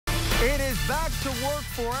It is back to work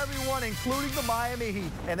for everyone, including the Miami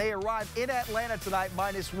Heat. And they arrive in Atlanta tonight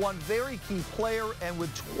minus one very key player. And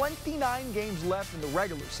with 29 games left in the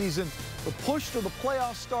regular season, the push to the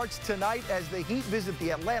playoffs starts tonight as the Heat visit the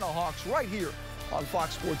Atlanta Hawks right here on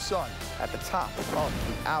Fox Sports Sun at the top of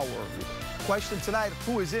the hour. Question tonight,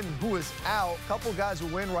 who is in and who is out? A couple guys will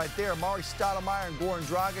win right there. AMAR'E and Goran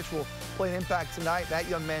Dragic will play an impact tonight. That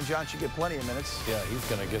young man, John, should get plenty of minutes. Yeah, he's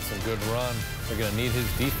going to get some good run. They're going to need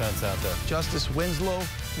his defense out there. Justice Winslow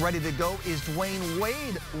ready to go. Is Dwayne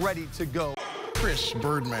Wade ready to go? Chris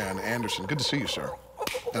Birdman Anderson, good to see you, sir.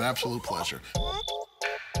 An absolute pleasure.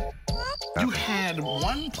 You had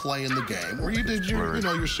one play in the game where you did your,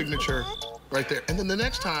 your signature right there, and then the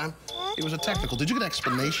next time it was a technical. Did you get an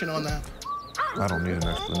explanation on that? I don't need an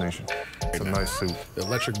explanation. It's a nice suit. The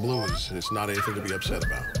electric blue is not anything to be upset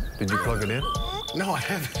about. Did you plug it in? No, I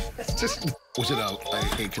haven't. It's just, was it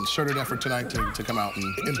a concerted effort tonight to come out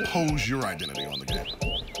and impose your identity on the game?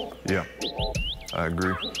 Yeah, I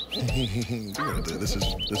agree. We're gonna do this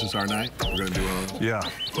is our night. We're gonna do Yeah.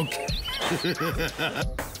 Okay.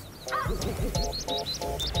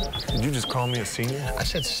 Did you just call me a senior? I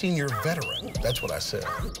said senior veteran. That's what I said.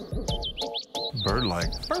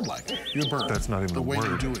 Bird-like. Bird-like. You're a bird. That's not even the a way word.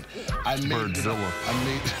 you do it. Birdzilla.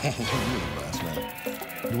 You're the best,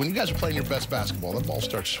 man. When you guys are playing your best basketball, that ball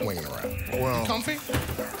starts swinging around. Well, you comfy?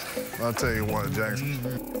 I'll tell you what, Jackson.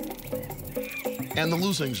 And the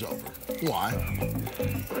losing's over. Why?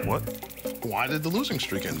 What? Why did the losing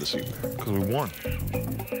streak end this evening? Because we won.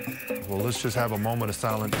 Well, let's just have a moment of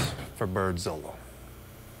silence for Birdzilla.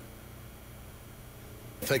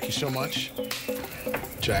 Thank you so much.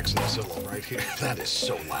 Jackson Zilla right here. That is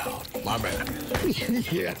so loud. My man.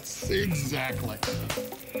 Yes, exactly.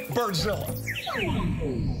 Birdzilla.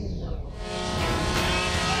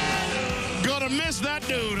 Gonna miss that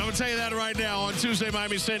dude. I'm gonna tell you that right now. On Tuesday,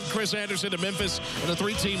 Miami sent Chris Anderson to Memphis in a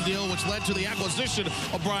 3-team deal, which led to the acquisition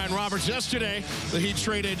of Brian Roberts. Yesterday, the Heat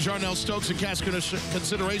traded Jarnell Stokes and cash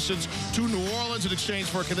considerations to New Orleans in exchange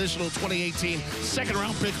for a conditional 2018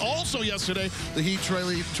 second-round pick. Also yesterday, the Heat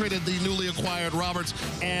traded the newly acquired Roberts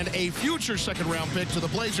and a future second-round pick to the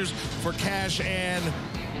Blazers for cash, and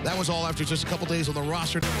that was all after just a couple days on the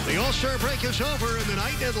roster. The All-Star break is over, and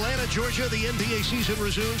tonight in Atlanta, Georgia, the NBA season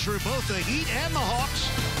resumes for both the Heat and the Hawks.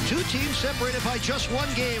 Two teams separated by just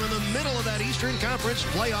one game in the middle of that Eastern Conference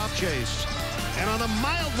playoff chase. And on a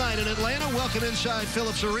mild night in Atlanta, welcome inside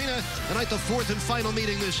Phillips Arena. Tonight, the fourth and final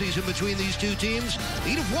meeting this season between these two teams. The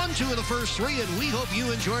Heat have won 2 of the first 3, and we hope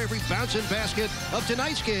you enjoy every bounce and basket of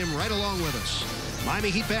tonight's game right along with us. Miami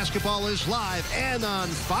Heat basketball is live and on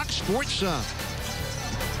Fox Sports Sun.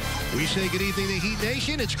 We say good evening to Heat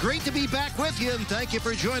Nation. It's great to be back with you, and thank you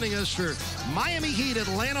for joining us for Miami Heat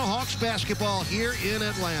Atlanta Hawks basketball here in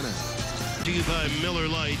Atlanta. To you by Miller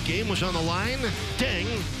Lite. Game was on the line. Ding.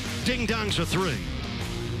 Ding-dong's a 3.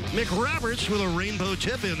 McRoberts with a rainbow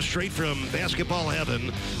tip-in straight from basketball heaven.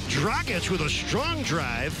 Dragic with a strong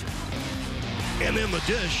drive. And then the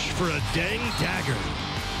dish for a dang dagger.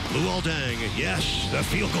 Luol Deng, yes, the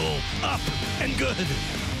field goal up and good.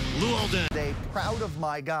 Luol Deng. Proud of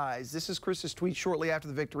my guys. This is Chris's tweet shortly after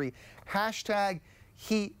the victory. Hashtag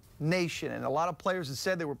Heat Nation. And a lot of players have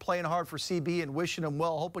said they were playing hard for CB and wishing him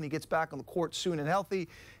well, hoping he gets back on the court soon and healthy.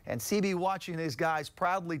 And CB watching his guys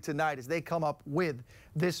proudly tonight as they come up with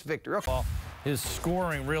this victory. Well, his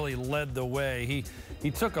scoring really led the way.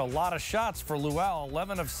 He took a lot of shots for Luol,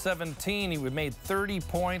 11 of 17. He made 30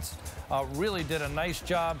 points. Really did a nice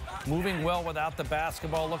job moving well without the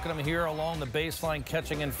basketball. Look at him here along the baseline,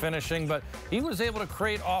 catching and finishing. But he was able to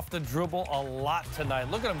create off the dribble a lot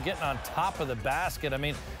tonight. Look at him getting on top of the basket. I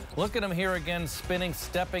mean, look at him here again, spinning,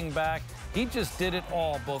 stepping back. He just did it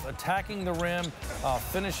all, both attacking the rim,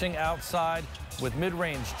 finishing outside with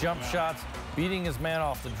mid-range jump shots, beating his man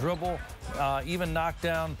off the dribble, even knocked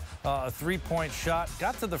down a three-point shot.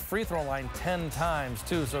 Got to the free throw line 10 times,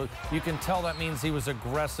 too. So you can tell that means he was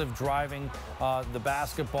aggressive, driving the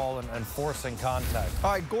basketball and forcing contact.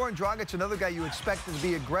 All right, Goran Dragic, another guy you expected to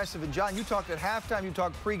be aggressive. And, John, you talked at halftime, you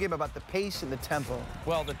talked pregame about the pace and the tempo.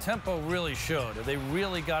 Well, the tempo really showed. They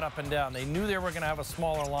really got up and down. They knew they were going to have a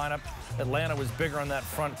smaller lineup. Atlanta was bigger on that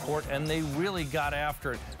front court, and they really got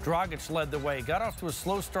after it. Dragic led the way. Got off to a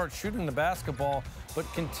slow start shooting the basketball, but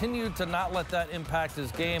continued to not let that impact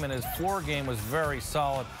his game, and his floor game was very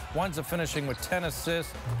solid. Winds up finishing with 10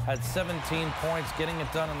 assists, had 17 points, getting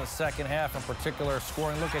it done in the second half, in particular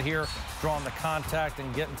scoring. Look at here, drawing the contact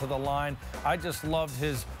and getting to the line. I just loved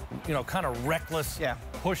his, kind of reckless,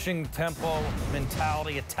 pushing tempo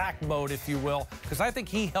mentality, attack mode, if you will, because I think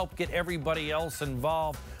he helped get everybody else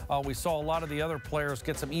involved. We saw a lot of the other players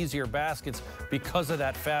get some easier baskets because of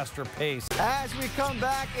that faster pace. As we come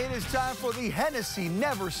back, it is time for the Hennessy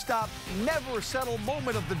Never Stop, Never Settle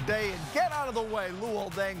moment of the day. And get out of the way,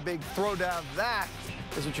 Luol Deng, big throwdown. That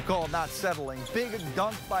is what you call not settling. Big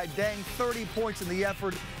dunk by Deng, 30 points in the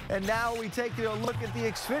effort. And now we take a look at the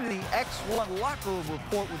Xfinity X1 locker room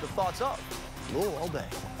report with the thoughts of Luol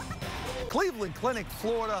Deng. Cleveland Clinic,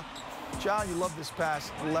 Florida. John, you love this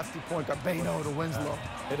pass. Lefty point guard, Beno to Winslow.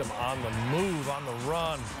 Hit him on the move, on the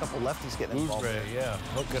run. A couple lefties getting involved. Yeah,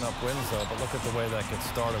 hooking up Winslow. But look at the way that gets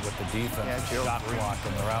started with the defense. Yeah, shot block,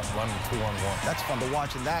 and they're out running 2-on-1. That's fun to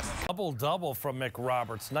watch. And that Double-double from Mick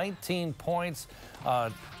Roberts. 19 points,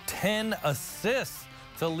 10 assists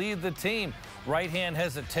to lead the team. Right-hand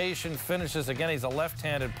hesitation, finishes. Again, he's a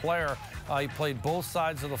left-handed player. He played both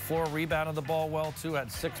sides of the floor, rebounded the ball well, too,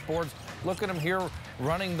 had 6 boards. Look at him here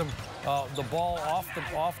running the ball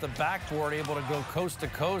off the backboard, able to go coast to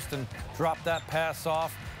coast and drop that pass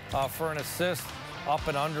off for an assist. Up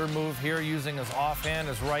and under move here, using his offhand,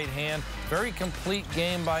 his right hand. Very complete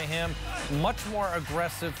game by him. Much more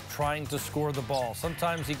aggressive trying to score the ball.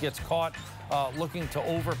 Sometimes he gets caught looking to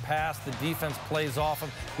overpass. The defense plays off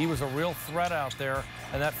him. He was a real threat out there,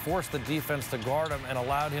 and that forced the defense to guard him and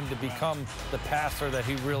allowed him to become the passer that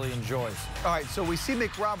he really enjoys. All right, so we see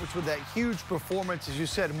Mick Roberts with that huge performance, as you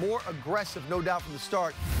said, more aggressive, no doubt, from the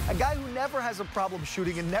start. A guy who never has a problem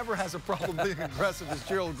shooting and never has a problem being aggressive is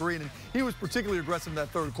Gerald Green, and he was particularly aggressive in that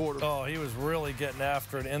third quarter. Oh, he was really getting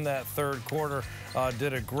after it in that third quarter.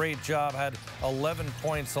 Did a great job, had 11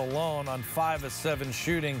 points alone on 5 of 7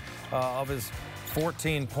 shooting of his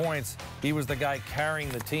 14 points. He was the guy carrying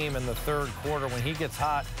the team in the third quarter. When he gets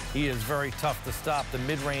hot, he is very tough to stop. The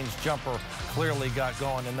mid-range jumper clearly got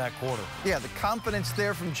going in that quarter. Yeah, the confidence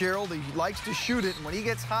there from Gerald. He likes to shoot it, and when he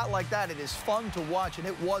gets hot like that, it is fun to watch, and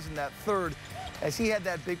it was in that third as he had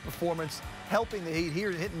that big performance, helping the Heat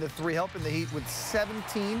here, hitting the 3, helping the Heat with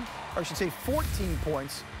 17, or I should say 14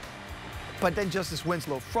 points. But then Justice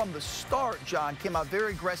Winslow, from the start, John, came out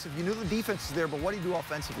very aggressive. You knew the defense is there, but what did he do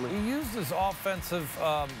offensively? He used his offensive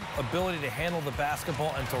ability to handle the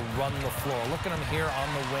basketball and to run the floor. Look at him here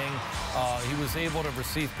on the wing. He was able to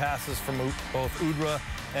receive passes from both Udra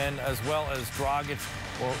and as well as Dragic.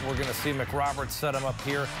 We're going to see Mick Roberts set him up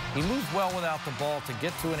here. He moved well without the ball to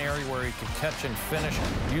get to an area where he could catch and finish.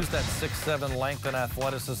 Used that 6'7" length and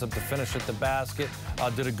athleticism to finish at the basket.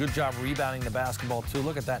 Did a good job rebounding the basketball, too.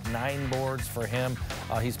 Look at that, 9 boards for him.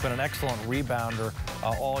 He's been an excellent rebounder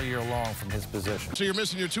all year long from his position. So you're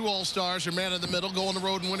missing your 2 All-Stars, your man in the middle, go on the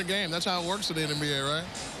road and win a game. That's how it works in the NBA, right?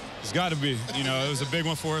 It's got to be. You know, it was a big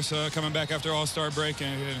one for us coming back after All-Star break,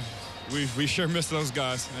 and we sure missed those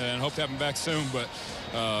guys and hope to have them back soon, but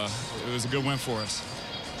it was a good win for us.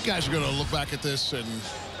 You guys are going to look back at this, and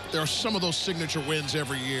there are some of those signature wins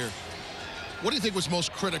every year. What do you think was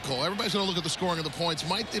most critical? Everybody's going to look at the scoring of the points.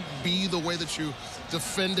 Might it be the way that you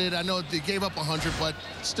defended? I know they gave up 100, but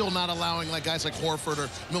still not allowing like guys like Horford or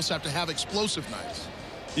Millsap to have explosive nights.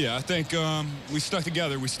 Yeah, I think we stuck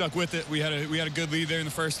together. We stuck with it. We had a good lead there in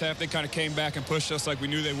the first half. They kind of came back and pushed us like we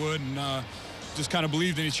knew they would, and just kind of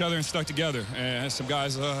believed in each other and stuck together. And some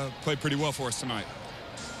guys played pretty well for us tonight.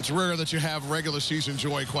 It's rare that you have regular season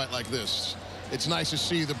joy quite like this. It's nice to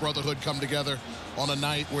see the brotherhood come together on a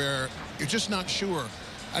night where you're just not sure.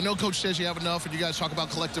 I know Coach says you have enough, and you guys talk about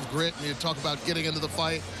collective grit, and you talk about getting into the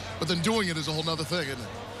fight, but then doing it is a whole nother thing, isn't it?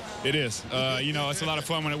 It is. You know, it's a lot of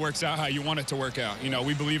fun when it works out how you want it to work out. You know,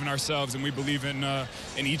 we believe in ourselves, and we believe in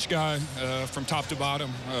each guy from top to bottom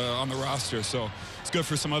on the roster. So it's good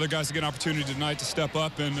for some other guys to get an opportunity tonight to step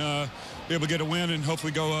up and be able to get a win and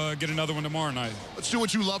hopefully go get another one tomorrow night. Let's do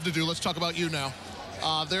what you love to do. Let's talk about you now.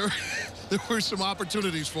 There were some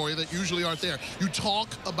opportunities for you that usually aren't there. You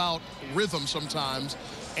talk about rhythm sometimes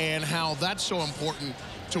and how that's so important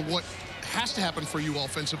to what has to happen for you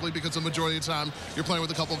offensively, because the majority of the time you're playing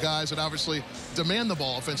with a couple guys that obviously demand the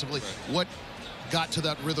ball offensively. Right. What got to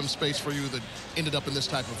that rhythm space for you that ended up in this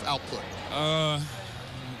type of output?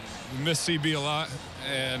 We miss CB a lot,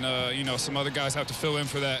 and you know, some other guys have to fill in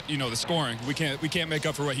for that. You know, the scoring. We can't make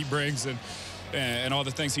up for what he brings and all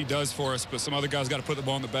the things he does for us. But some other guys got to put the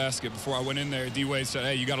ball in the basket. Before I went in there, D-Wade said,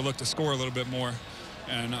 "Hey, you got to look to score a little bit more."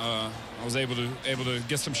 And I was able to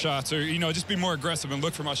get some shots, or, you know, just be more aggressive and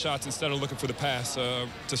look for my shots instead of looking for the pass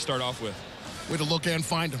to start off with. Way to look and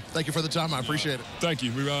find them. Thank you for the time. I appreciate it. Thank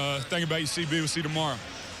you. We thinking about you, CB. We'll see you tomorrow.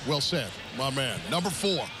 Well said, my man. Number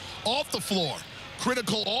 4, off the floor.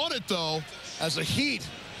 Critical on it, though, as the Heat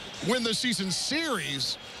win the season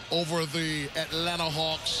series over the Atlanta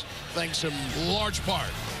Hawks, thanks in large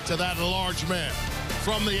part to that large man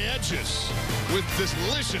from the edges with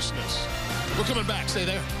deliciousness. We're coming back. Stay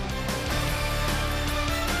there.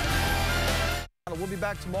 We'll be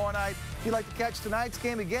back tomorrow night. If you'd like to catch tonight's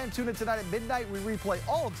game again, tune in tonight at midnight. We replay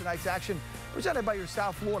all of tonight's action, presented by your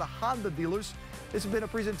South Florida Honda dealers. This has been a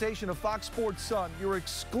presentation of Fox Sports Sun, your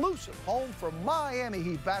exclusive home for Miami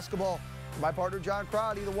Heat basketball. For my partner, John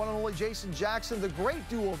Crotty, the one and only Jason Jackson, the great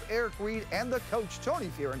duo of Eric Reed, and the coach, Tony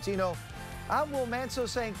Fiorentino. I'm Will Manso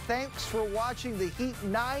saying thanks for watching the Heat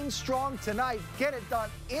 9 strong tonight. Get it done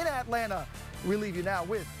in Atlanta. We leave you now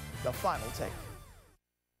with the final take.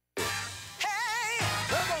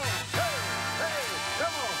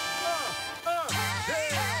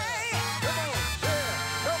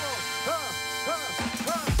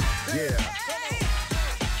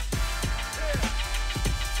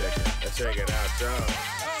 Check it out, y'all.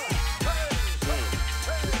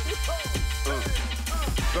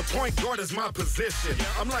 The point guard is my position.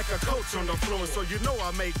 I'm like a coach on the floor, so you know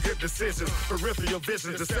I make good decisions. Peripheral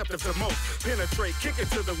vision, deceptive to most. Penetrate, kick it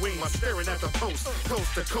to the wing while staring at the post.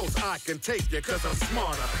 Coast to coast, I can take you cause I'm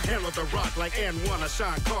smarter. Handle the rock like N1 or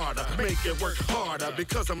Sean Carter. Make it work harder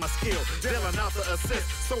because of my skill. Dealing out the assist,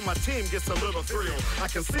 so my team gets a little thrill. I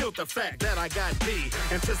conceal the fact that I got D.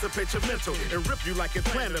 Anticipate your mental and rip you like it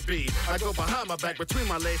planned to be. I go behind my back, between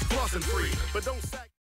my legs, crossing free. But don't sack.